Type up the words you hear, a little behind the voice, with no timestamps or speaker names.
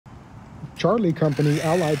Charlie Company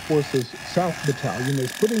Allied Forces South Battalion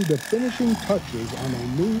is putting the finishing touches on a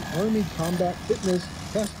new Army combat fitness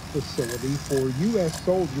test facility for U.S.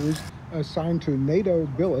 soldiers assigned to NATO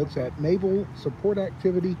billets at Naval Support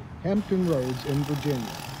Activity Hampton Roads in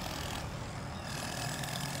Virginia.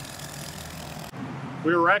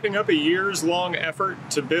 We are wrapping up a years-long effort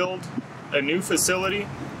to build a new facility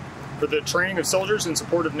for the training of soldiers in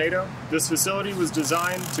support of NATO. This facility was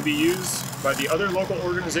designed to be used by the other local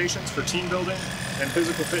organizations for team building and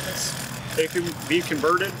physical fitness. It can be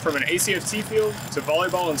converted from an ACFT field to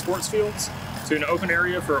volleyball and sports fields to an open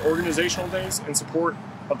area for organizational days in support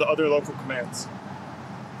of the other local commands.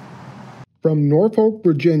 From Norfolk,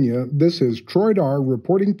 Virginia, this is Troy Dar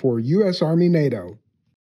reporting for U.S. Army NATO.